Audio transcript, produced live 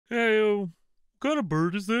Hey, what kind of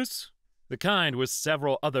bird is this? The kind with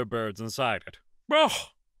several other birds inside it. Oh,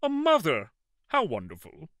 a mother! How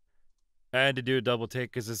wonderful. I had to do a double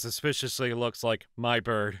take because it suspiciously looks like my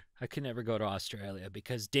bird. I could never go to Australia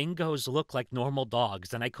because dingoes look like normal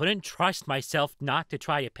dogs, and I couldn't trust myself not to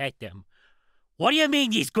try to pet them. What do you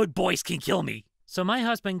mean these good boys can kill me? So my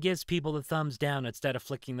husband gives people the thumbs down instead of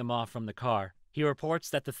flicking them off from the car. He reports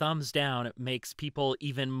that the thumbs down makes people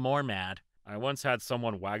even more mad. I once had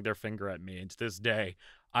someone wag their finger at me, and to this day,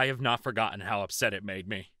 I have not forgotten how upset it made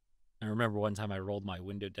me. I remember one time I rolled my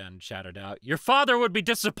window down and shouted out, "Your father would be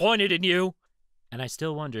disappointed in you!" And I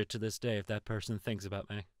still wonder to this day if that person thinks about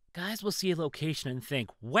me. Guys will see a location and think,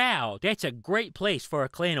 "Wow, that's a great place for a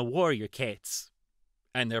clan of warrior cats."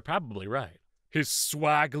 And they're probably right. His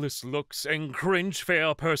swagless looks and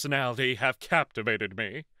cringe-fail personality have captivated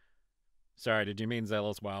me. Sorry, did you mean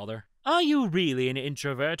Zealous Wilder? Are you really an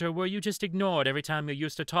introvert, or were you just ignored every time you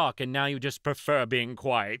used to talk and now you just prefer being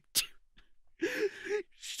quiet?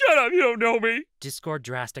 Shut up, you don't know me! Discord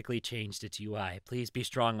drastically changed its UI. Please be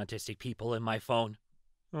strong, autistic people in my phone.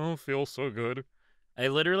 Oh, feels so good. I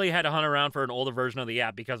literally had to hunt around for an older version of the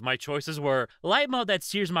app because my choices were light mode that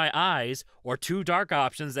sears my eyes or two dark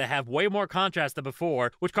options that have way more contrast than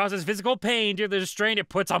before, which causes physical pain due to the strain it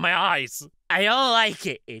puts on my eyes. I don't like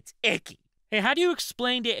it. It's icky. Hey, how do you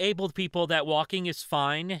explain to abled people that walking is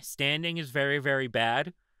fine, standing is very, very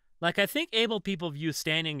bad? Like, I think able people view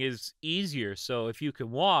standing is easier, so if you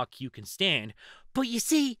can walk, you can stand. But you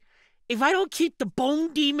see, if I don't keep the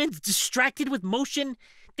bone demons distracted with motion,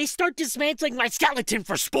 they start dismantling my skeleton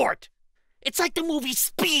for sport. It's like the movie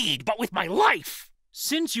Speed, but with my life.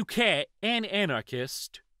 Since you cat and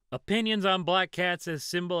anarchist, opinions on black cats as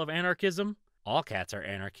symbol of anarchism? All cats are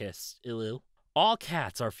anarchists, Ilu. All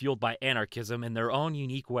cats are fueled by anarchism in their own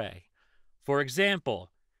unique way. For example,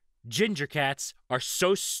 ginger cats are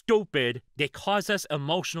so stupid they cause us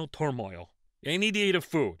emotional turmoil. They need to eat a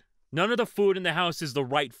food. None of the food in the house is the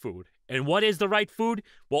right food. And what is the right food?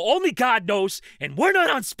 Well, only God knows, and we're not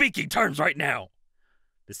on speaking terms right now.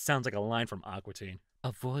 This sounds like a line from Aqua Teen.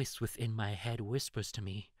 A voice within my head whispers to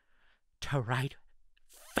me to write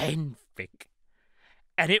fanfic.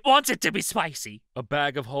 And it wants it to be spicy. A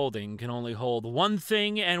bag of holding can only hold one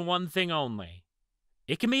thing and one thing only.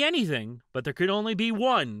 It can be anything, but there could only be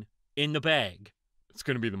one in the bag. It's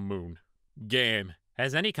gonna be the moon. Game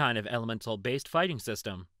has any kind of elemental-based fighting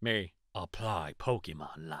system. Me. Apply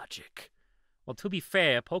Pokemon logic. Well, to be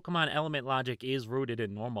fair, Pokemon element logic is rooted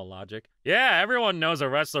in normal logic. Yeah, everyone knows a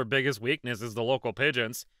wrestler's biggest weakness is the local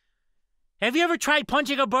pigeons. Have you ever tried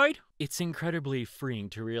punching a bird? It's incredibly freeing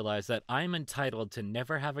to realize that I'm entitled to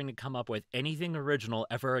never having to come up with anything original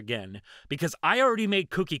ever again, because I already made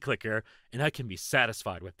Cookie Clicker, and I can be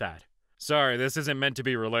satisfied with that. Sorry, this isn't meant to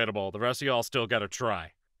be relatable. The rest of y'all still gotta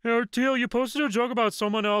try. Hey, Teal, you posted a joke about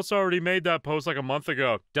someone else already made that post like a month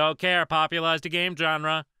ago. Don't care, popularized the game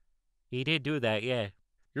genre. He did do that, yeah.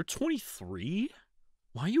 You're 23?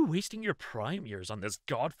 Why are you wasting your prime years on this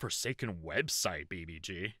godforsaken website,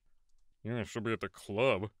 BBG? Yeah, I should be at the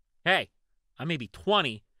club. Hey, I may be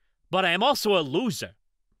 20, but I am also a loser.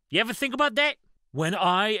 You ever think about that? When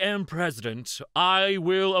I am president, I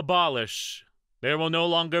will abolish. There will no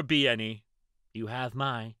longer be any. You have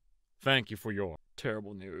my. Thank you for your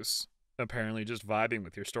terrible news. Apparently just vibing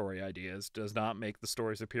with your story ideas does not make the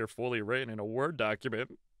stories appear fully written in a Word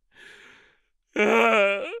document.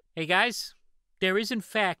 Hey guys, there is in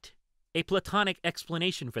fact a platonic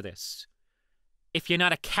explanation for this. If you're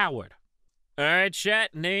not a coward. Alright,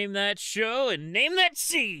 chat, name that show and name that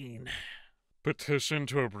scene. Petition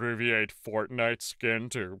to abbreviate Fortnite skin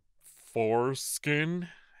to foreskin?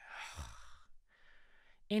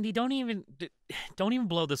 Andy, don't even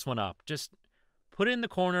blow this one up. Just put it in the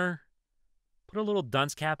corner, put a little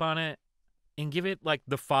dunce cap on it, and give it like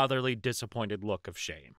the fatherly disappointed look of shame.